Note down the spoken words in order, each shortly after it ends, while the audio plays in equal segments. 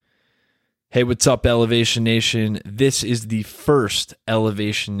Hey, what's up, Elevation Nation? This is the first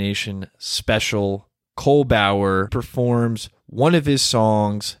Elevation Nation special. Cole Bauer performs one of his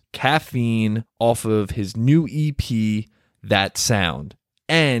songs, Caffeine, off of his new EP, That Sound.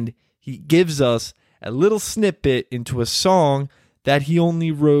 And he gives us a little snippet into a song that he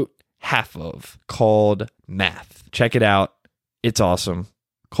only wrote half of, called Math. Check it out. It's awesome.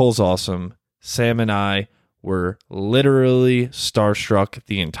 Cole's awesome. Sam and I were literally starstruck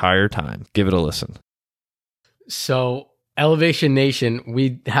the entire time. Give it a listen. So, Elevation Nation,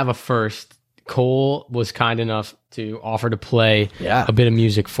 we have a first. Cole was kind enough to offer to play a bit of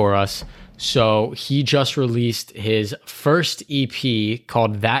music for us. So, he just released his first EP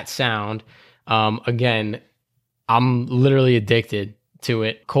called That Sound. Again, I'm literally addicted to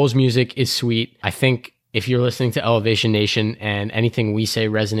it. Cole's music is sweet. I think if you're listening to Elevation Nation and anything we say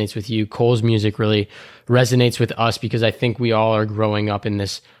resonates with you, Cole's music really resonates with us because I think we all are growing up in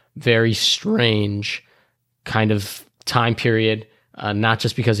this very strange kind of time period, not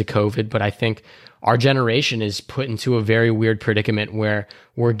just because of COVID, but I think our generation is put into a very weird predicament where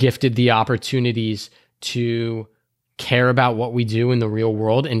we're gifted the opportunities to care about what we do in the real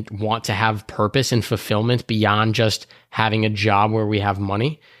world and want to have purpose and fulfillment beyond just having a job where we have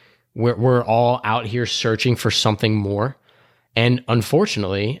money. We're all out here searching for something more. And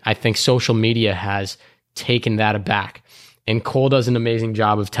unfortunately, I think social media has taken that aback. And Cole does an amazing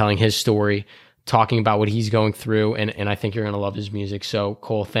job of telling his story, talking about what he's going through. And I think you're going to love his music. So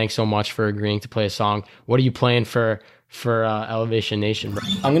Cole, thanks so much for agreeing to play a song. What are you playing for Elevation Nation, bro?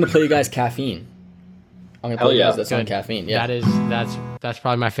 I'm going to play you guys Caffeine. I'm going to play you guys that song Caffeine. Yeah. That's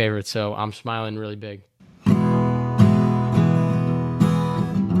probably my favorite. So I'm smiling really big.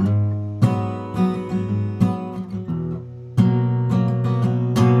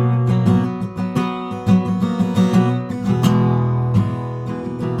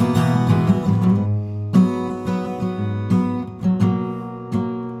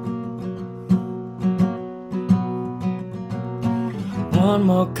 One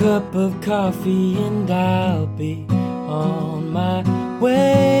more cup of coffee and I'll be on my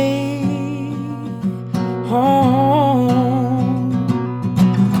way home.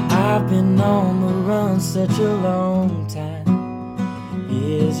 I've been on the run such a long time.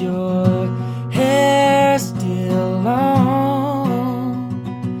 Is your hair still long?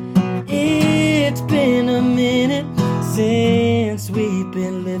 It's been a minute since we've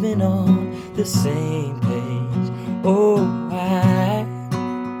been living on the same page. Oh,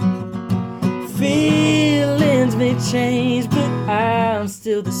 feelings may change, but I'm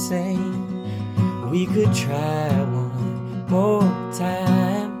still the same. We could try one more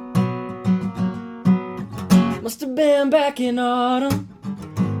time. Must have been back in autumn.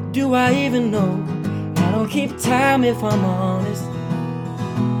 Do I even know? I don't keep time if I'm honest.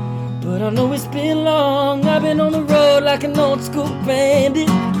 But I know it's been long. I've been on the road like an old school bandit,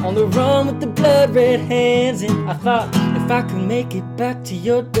 on the run with the blood red hands. And I thought if I could make it back to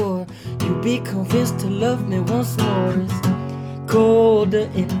your door, you'd be convinced to love me once more. It's colder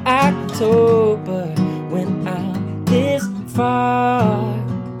in October when I'm this far.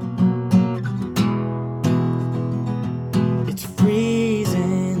 It's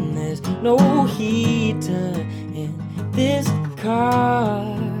freezing, there's no heater in this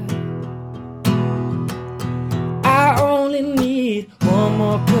car. I only need one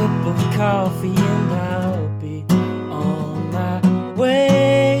more cup of coffee and I'll be on my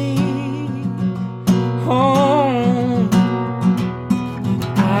way home.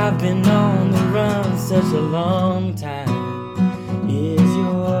 I've been on the run such a long time. Is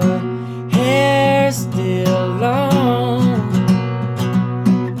your hair still long?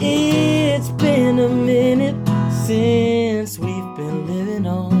 It's been a minute since we've been living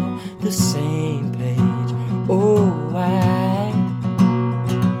on the same page. Oh,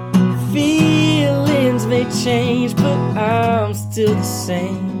 feelings may change, but I'm still the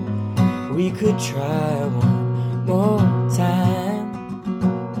same. We could try one more time.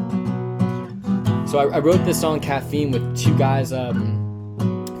 So I wrote this song Caffeine with two guys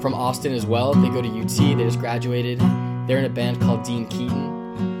from Austin as well. They go to UT. They just graduated. They're in a band called Dean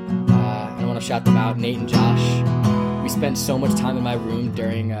Keaton. I want to shout them out, Nate and Josh. We spent so much time in my room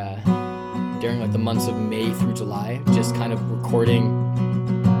during like the months of May through July, just kind of recording,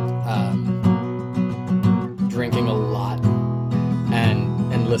 drinking a lot,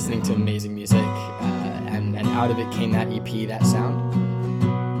 and listening to amazing music, and out of it came that EP, That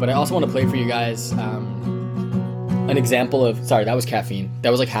Sound. But I also want to play for you guys an example of, sorry, that was Caffeine.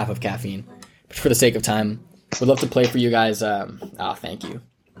 That was like half of Caffeine. But for the sake of time, would love to play for you guys. Thank you.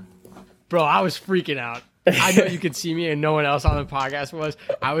 Bro, I was freaking out. I know you could see me and no one else on the podcast was.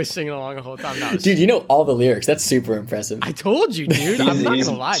 I was singing along the whole time. Dude, you know all the lyrics. That's super impressive. I told you, dude. I'm not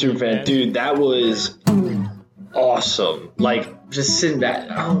gonna lie to you, man. Dude, that was awesome. Like, just sitting back.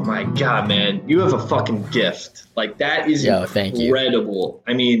 Oh my God, man. You have a fucking gift. Like, that is thank you. Incredible.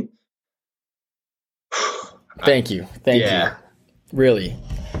 I mean, thank you. Thank you. Really.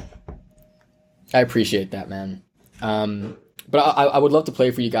 I appreciate that, man. But I would love to play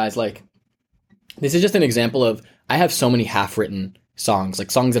for you guys. Like, this is just an example of, I have so many half-written songs, like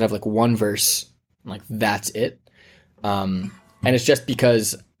songs that have like one verse, like that's it. And it's just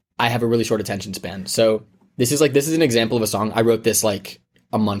because I have a really short attention span. So this is an example of a song. I wrote this like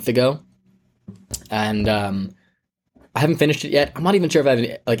a month ago, and I haven't finished it yet. I'm not even sure if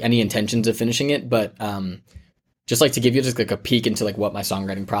I have any intentions of finishing it, but just like to give you just like a peek into like what my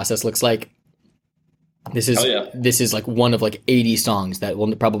songwriting process looks like. This is like one of like 80 songs that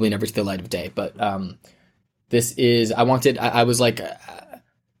will probably never see the light of day. But this is, I was like,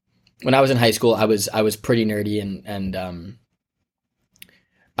 when I was in high school, I was pretty nerdy, and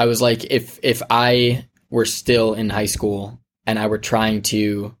I was like, if I were still in high school and I were trying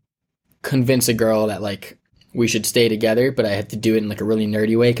to convince a girl that like we should stay together, but I had to do it in like a really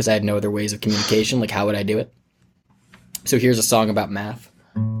nerdy way because I had no other ways of communication, like how would I do it? So here's a song about math.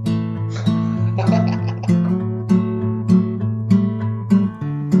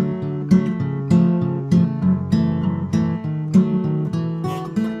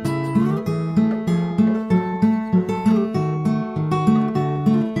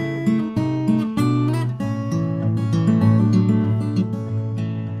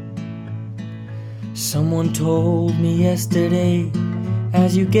 Someone told me yesterday,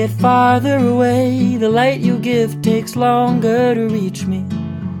 as you get farther away, the light you give takes longer to reach me.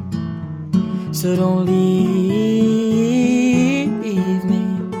 So don't leave me.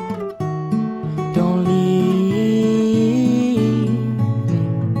 Don't leave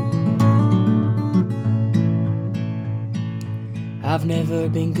me. I've never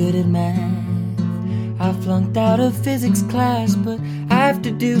been good at math. I flunked out of physics class, but I've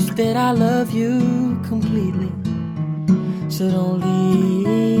deduced that I love you completely. So don't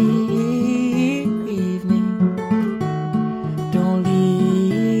leave me. Don't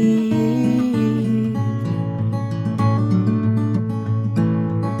leave me.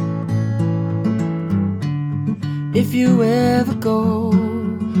 If you ever go,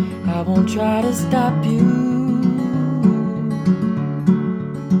 I won't try to stop you.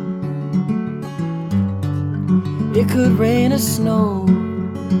 It could rain or snow,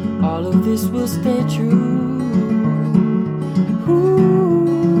 all of this will stay true.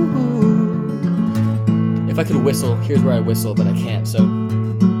 Ooh. If I could whistle, here's where I whistle, but I can't, so.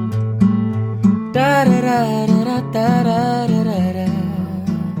 Da da da da da da da da da.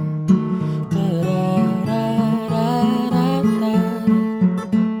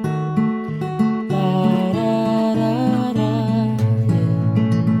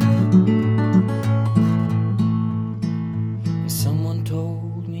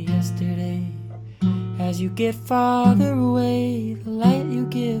 You get farther away, the light you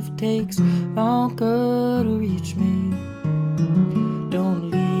give takes longer to reach me. Don't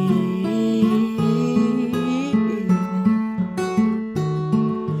leave me.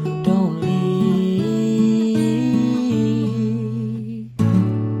 Don't leave.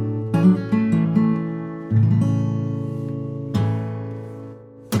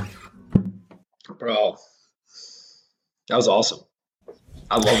 Bro, that was awesome.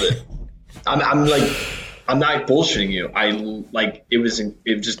 I love it. I'm like, I'm not bullshitting you. It was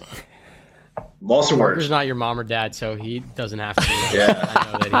just lost of words. Parker's not your mom or dad, so he doesn't have to. Yeah.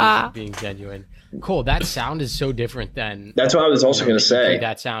 I know that he's being genuine. Cool. That sound is so different than. That's what I was also going to say.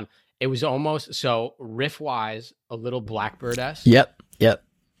 That sound. It was almost, so riff wise, a little Blackbird-esque. Yep.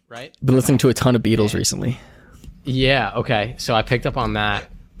 Right? Been listening to a ton of Beatles recently. Yeah. Okay. So I picked up on that.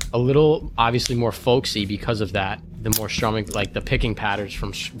 A little, obviously more folksy because of that. The more strumming, like the picking patterns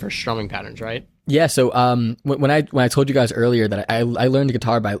for strumming patterns, right? Yeah. So when I told you guys earlier that I learned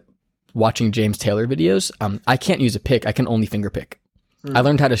guitar by watching James Taylor videos, I can't use a pick. I can only finger pick. I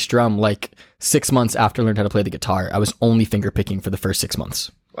learned how to strum like 6 months after I learned how to play the guitar. I was only finger picking for the first 6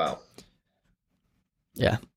 months. Wow. Yeah.